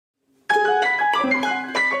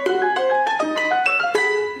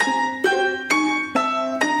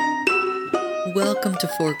Welcome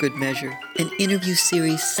to For Good Measure, an interview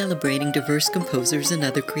series celebrating diverse composers and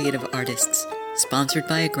other creative artists, sponsored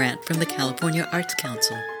by a grant from the California Arts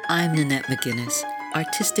Council. I'm Nanette McGinnis,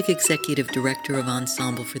 Artistic Executive Director of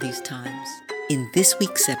Ensemble for these times. In this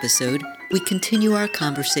week's episode, we continue our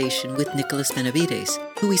conversation with Nicolas Benavides,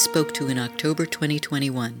 who we spoke to in October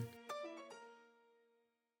 2021.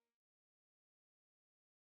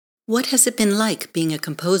 What has it been like being a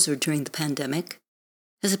composer during the pandemic?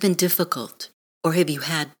 Has it been difficult, or have you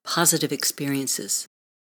had positive experiences?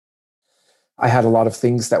 I had a lot of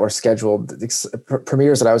things that were scheduled,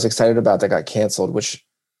 premieres that I was excited about that got canceled, which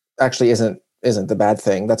actually isn't the bad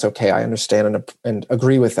thing. That's okay. I understand and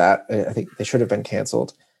agree with that. I think they should have been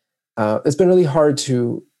canceled. It's been really hard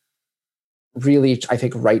to really, I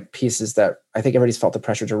think, write pieces that I think everybody's felt the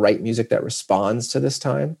pressure to write music that responds to this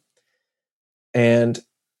time. And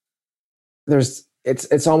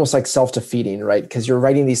it's almost like self-defeating, right? Because you're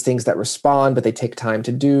writing these things that respond, but they take time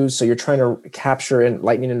to do. So you're trying to capture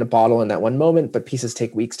lightning in a bottle in that one moment, but pieces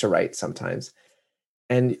take weeks to write sometimes.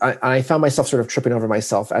 And I found myself sort of tripping over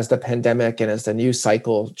myself as the pandemic and as the news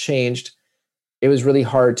cycle changed. It was really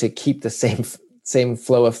hard to keep the same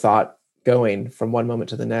flow of thought going from one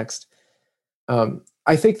moment to the next.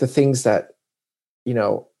 I think the things that,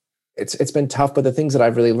 it's been tough, but the things that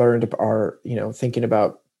I've really learned are, thinking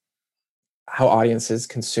about how audiences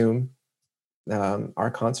consume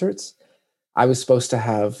our concerts. I was supposed to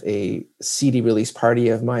have a CD release party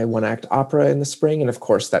of my one-act opera in the spring, and of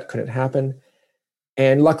course that couldn't happen.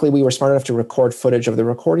 And luckily we were smart enough to record footage of the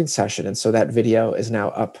recording session, and so that video is now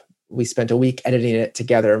up. We spent a week editing it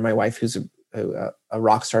together, my wife, who's a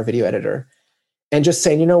rock star video editor, and just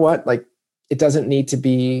saying, you know what, like, it doesn't need to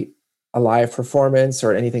be a live performance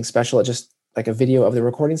or anything special. It just, like, a video of the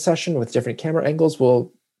recording session with different camera angles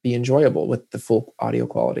will be enjoyable with the full audio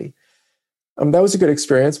quality. That was a good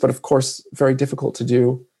experience, but of course, very difficult to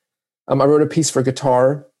do. I wrote a piece for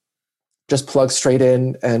guitar, just plugged straight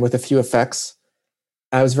in and with a few effects.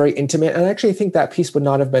 I was very intimate, and I actually think that piece would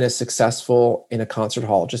not have been as successful in a concert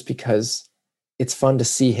hall just because it's fun to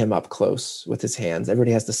see him up close with his hands.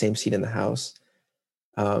 Everybody has the same seat in the house.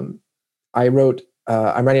 I'm writing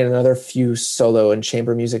another few solo and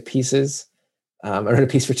chamber music pieces. I wrote a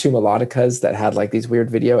piece for two melodicas that had like these weird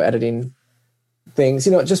video editing things,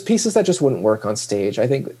 just pieces that just wouldn't work on stage. I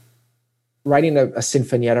think writing a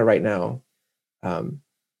sinfonietta right now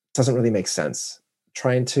doesn't really make sense.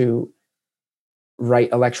 Trying to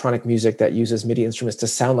write electronic music that uses MIDI instruments to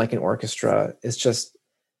sound like an orchestra it's just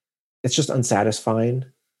unsatisfying.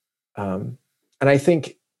 And I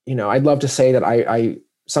think, I'd love to say that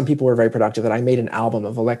some people were very productive, that I made an album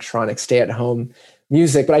of electronic stay-at-home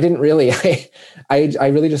music, but I didn't really. I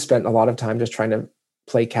really just spent a lot of time just trying to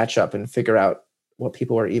play catch up and figure out what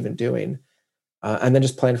people were even doing, and then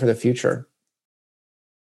just plan for the future.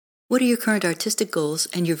 What are your current artistic goals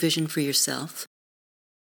and your vision for yourself?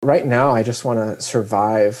 Right now, I just want to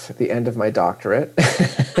survive the end of my doctorate.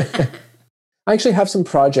 I actually have some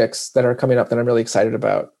projects that are coming up that I'm really excited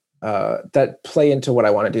about that play into what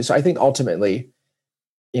I want to do. So I think ultimately,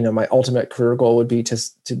 my ultimate career goal would be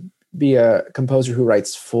to be a composer who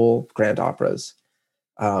writes full grand operas.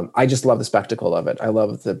 I just love the spectacle of it. I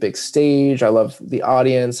love the big stage. I love the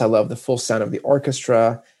audience. I love the full sound of the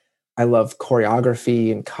orchestra. I love choreography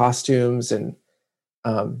and costumes. And,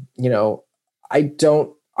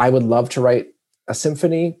 I would love to write a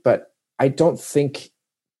symphony, but I don't think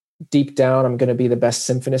deep down I'm going to be the best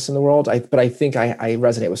symphonist in the world. But I think I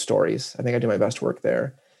resonate with stories. I think I do my best work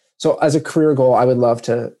there. So as a career goal, I would love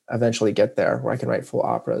to eventually get there where I can write full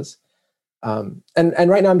operas. And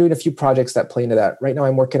right now I'm doing a few projects that play into that. Right now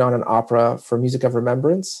I'm working on an opera for Music of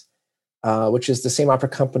Remembrance, which is the same opera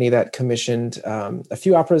company that commissioned a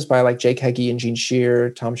few operas by like Jake Heggie and Gene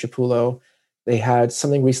Shear, Tom Chiapullo. They had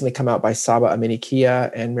something recently come out by Saba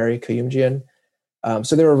Aminikia and Mary Kayumjian.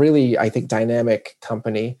 So they're a really, I think, dynamic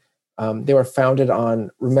company. They were founded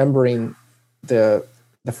on remembering the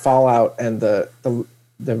fallout and the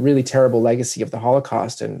really terrible legacy of the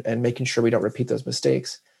Holocaust and making sure we don't repeat those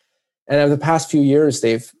mistakes. And over the past few years,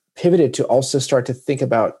 they've pivoted to also start to think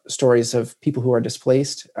about stories of people who are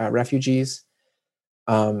displaced, refugees,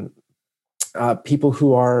 people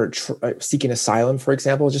who are seeking asylum, for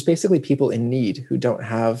example, just basically people in need who don't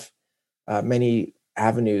have many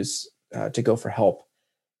avenues to go for help.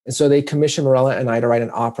 And so they commissioned Morella and I to write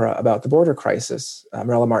an opera about the border crisis.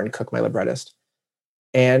 Morella Martin Cook, my librettist.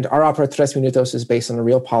 And our opera, Tres Minutos, is based on a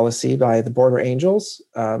real policy by the Border Angels,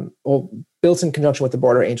 built in conjunction with the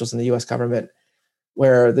Border Angels and the U.S. government,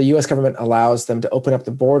 where the U.S. government allows them to open up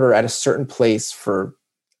the border at a certain place for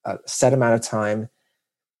a set amount of time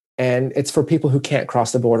And it's for people who can't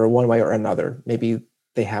cross the border one way or another. Maybe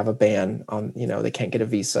they have a ban on, they can't get a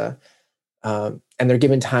visa. And they're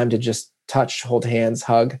given time to just touch, hold hands,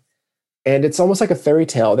 hug. And it's almost like a fairy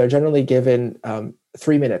tale. They're generally given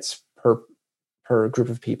 3 minutes per group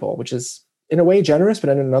of people, which is in a way generous,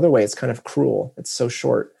 but in another way, it's kind of cruel. It's so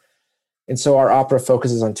short. And so our opera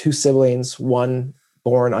focuses on two siblings, one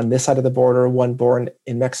born on this side of the border, one born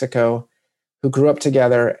in Mexico, who grew up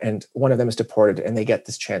together, and one of them is deported, and they get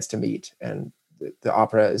this chance to meet. And the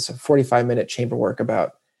opera is a 45-minute chamber work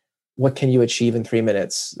about what can you achieve in 3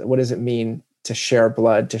 minutes? What does it mean to share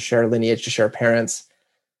blood, to share lineage, to share parents,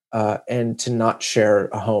 and to not share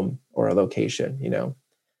a home or a location,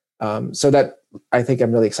 So that, I think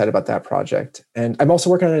I'm really excited about that project. And I'm also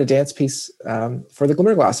working on a dance piece for the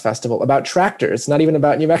Glimmerglass Festival about tractors, not even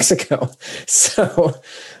about New Mexico. So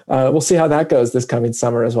we'll see how that goes this coming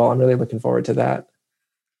summer as well. I'm really looking forward to that.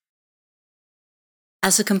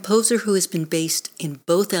 As a composer who has been based in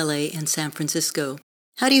both LA and San Francisco,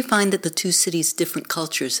 how do you find that the two cities' different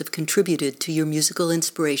cultures have contributed to your musical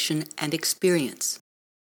inspiration and experience?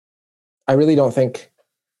 I really don't think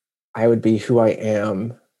I would be who I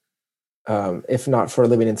am if not for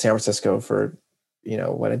living in San Francisco for,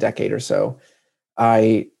 a decade or so.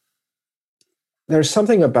 There's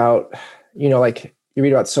something about, like you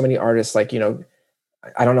read about so many artists, like,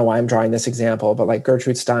 I don't know why I'm drawing this example, but like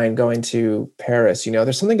Gertrude Stein going to Paris,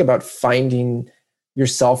 there's something about finding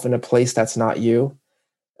yourself in a place that's not you,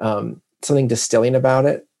 something distilling about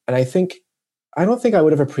it. And I don't think I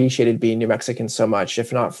would have appreciated being New Mexican so much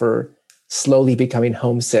if not for slowly becoming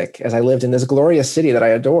homesick as I lived in this glorious city that I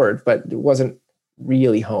adored, but it wasn't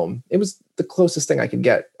really home. It was the closest thing I could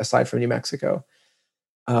get aside from New Mexico.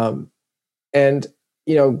 And,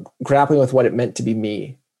 grappling with what it meant to be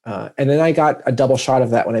me. And then I got a double shot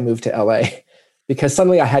of that when I moved to LA because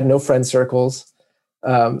suddenly I had no friend circles.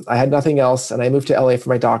 I had nothing else. And I moved to LA for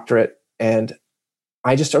my doctorate, and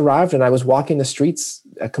I just arrived and I was walking the streets,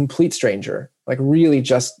 a complete stranger, like really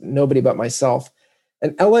just nobody but myself.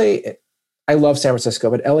 And LA, I love San Francisco,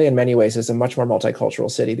 but LA in many ways is a much more multicultural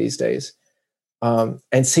city these days.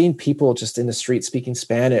 And seeing people just in the street speaking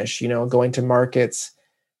Spanish, going to markets,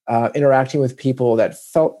 interacting with people that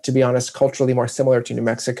felt, to be honest, culturally more similar to New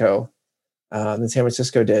Mexico than San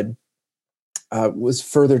Francisco did, was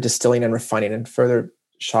further distilling and refining and further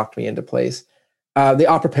shocked me into place. The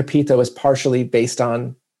opera Pepito is partially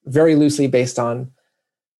very loosely based on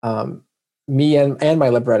me and my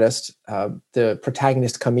librettist, the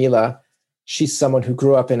protagonist Camila. She's someone who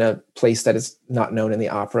grew up in a place that is not known in the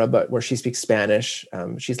opera, but where she speaks Spanish.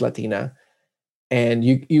 She's Latina. And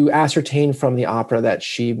you ascertain from the opera that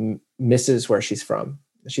she misses where she's from.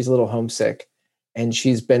 She's a little homesick. And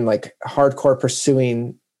she's been like hardcore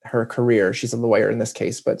pursuing her career. She's a lawyer in this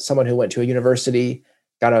case, but someone who went to a university,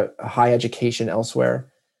 got a high education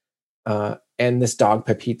elsewhere. And this dog,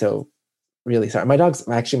 Pepito, really sorry. My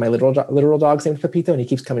literal dog's named Pepito, and he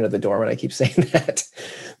keeps coming to the door when I keep saying that.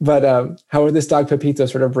 But however, this dog Pepito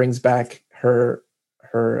sort of brings back her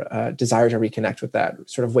desire to reconnect with that,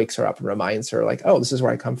 sort of wakes her up and reminds her, like, oh, this is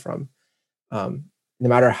where I come from. No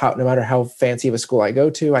matter how fancy of a school I go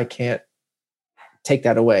to, I can't take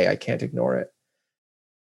that away. I can't ignore it.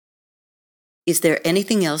 Is there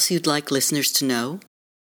anything else you'd like listeners to know?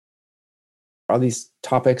 All these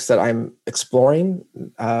topics that I'm exploring,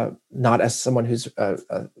 not as someone who's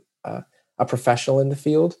a professional in the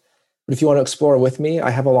field, but if you want to explore with me, I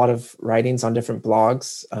have a lot of writings on different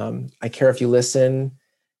blogs. I Care If You Listen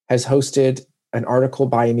has hosted an article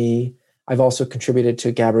by me. I've also contributed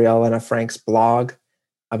to Gabrielle and Frank's blog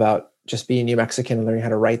about just being New Mexican and learning how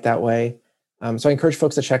to write that way. So I encourage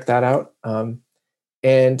folks to check that out.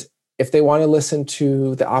 And if they want to listen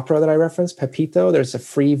to the opera that I referenced, Pepito, there's a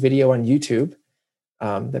free video on YouTube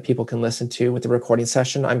that people can listen to with the recording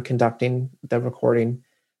session. I'm conducting the recording.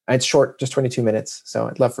 It's short, just 22 minutes. So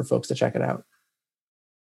I'd love for folks to check it out.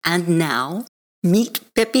 And now, meet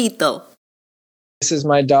Pepito. This is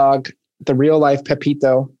my dog, the real life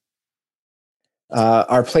Pepito.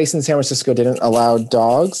 Our place in San Francisco didn't allow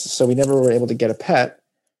dogs, so we never were able to get a pet.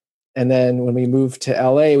 And then when we moved to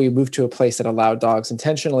LA, we moved to a place that allowed dogs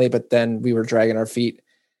intentionally, but then we were dragging our feet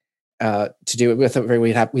to do it with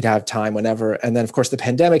it. We'd have time whenever. And then of course the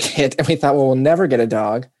pandemic hit and we thought, well, we'll never get a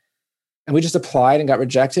dog. And we just applied and got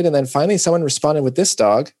rejected. And then finally someone responded with this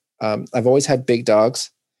dog. I've always had big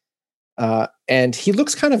dogs. And he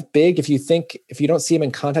looks kind of big if you don't see him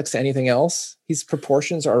in context to anything else. His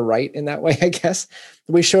proportions are right in that way, I guess.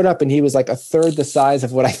 We showed up and he was like a third the size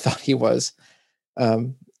of what I thought he was.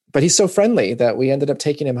 But he's so friendly that we ended up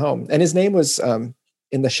taking him home. And his name was,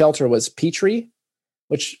 in the shelter, was Petrie,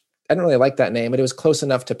 which I didn't really like that name, but it was close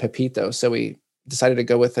enough to Pepito. So we decided to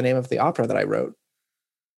go with the name of the opera that I wrote.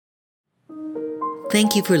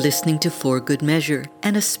 Thank you for listening to For Good Measure,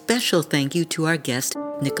 and a special thank you to our guest,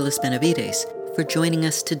 Nicolas Benavides, for joining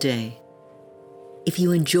us today. If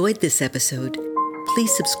you enjoyed this episode,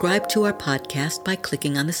 please subscribe to our podcast by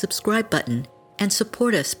clicking on the subscribe button and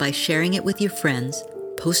support us by sharing it with your friends,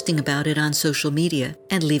 posting about it on social media,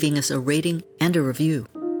 and leaving us a rating and a review.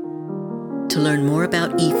 To learn more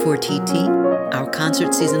about E4TT, our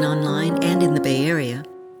concert season online and in the Bay Area,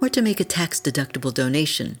 or to make a tax-deductible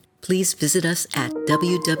donation, please visit us at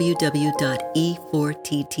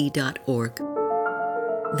www.e4tt.org.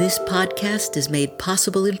 This podcast is made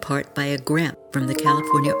possible in part by a grant from the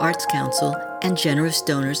California Arts Council and generous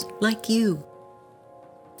donors like you.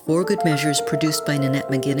 For Good Measure is produced by Nanette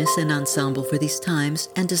McGuinness and Ensemble for These Times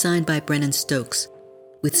and designed by Brennan Stokes,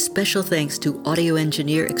 with special thanks to audio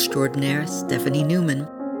engineer extraordinaire Stephanie Newman.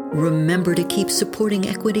 Remember to keep supporting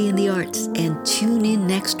equity in the arts and tune in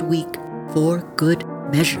next week for Good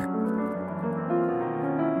Measure.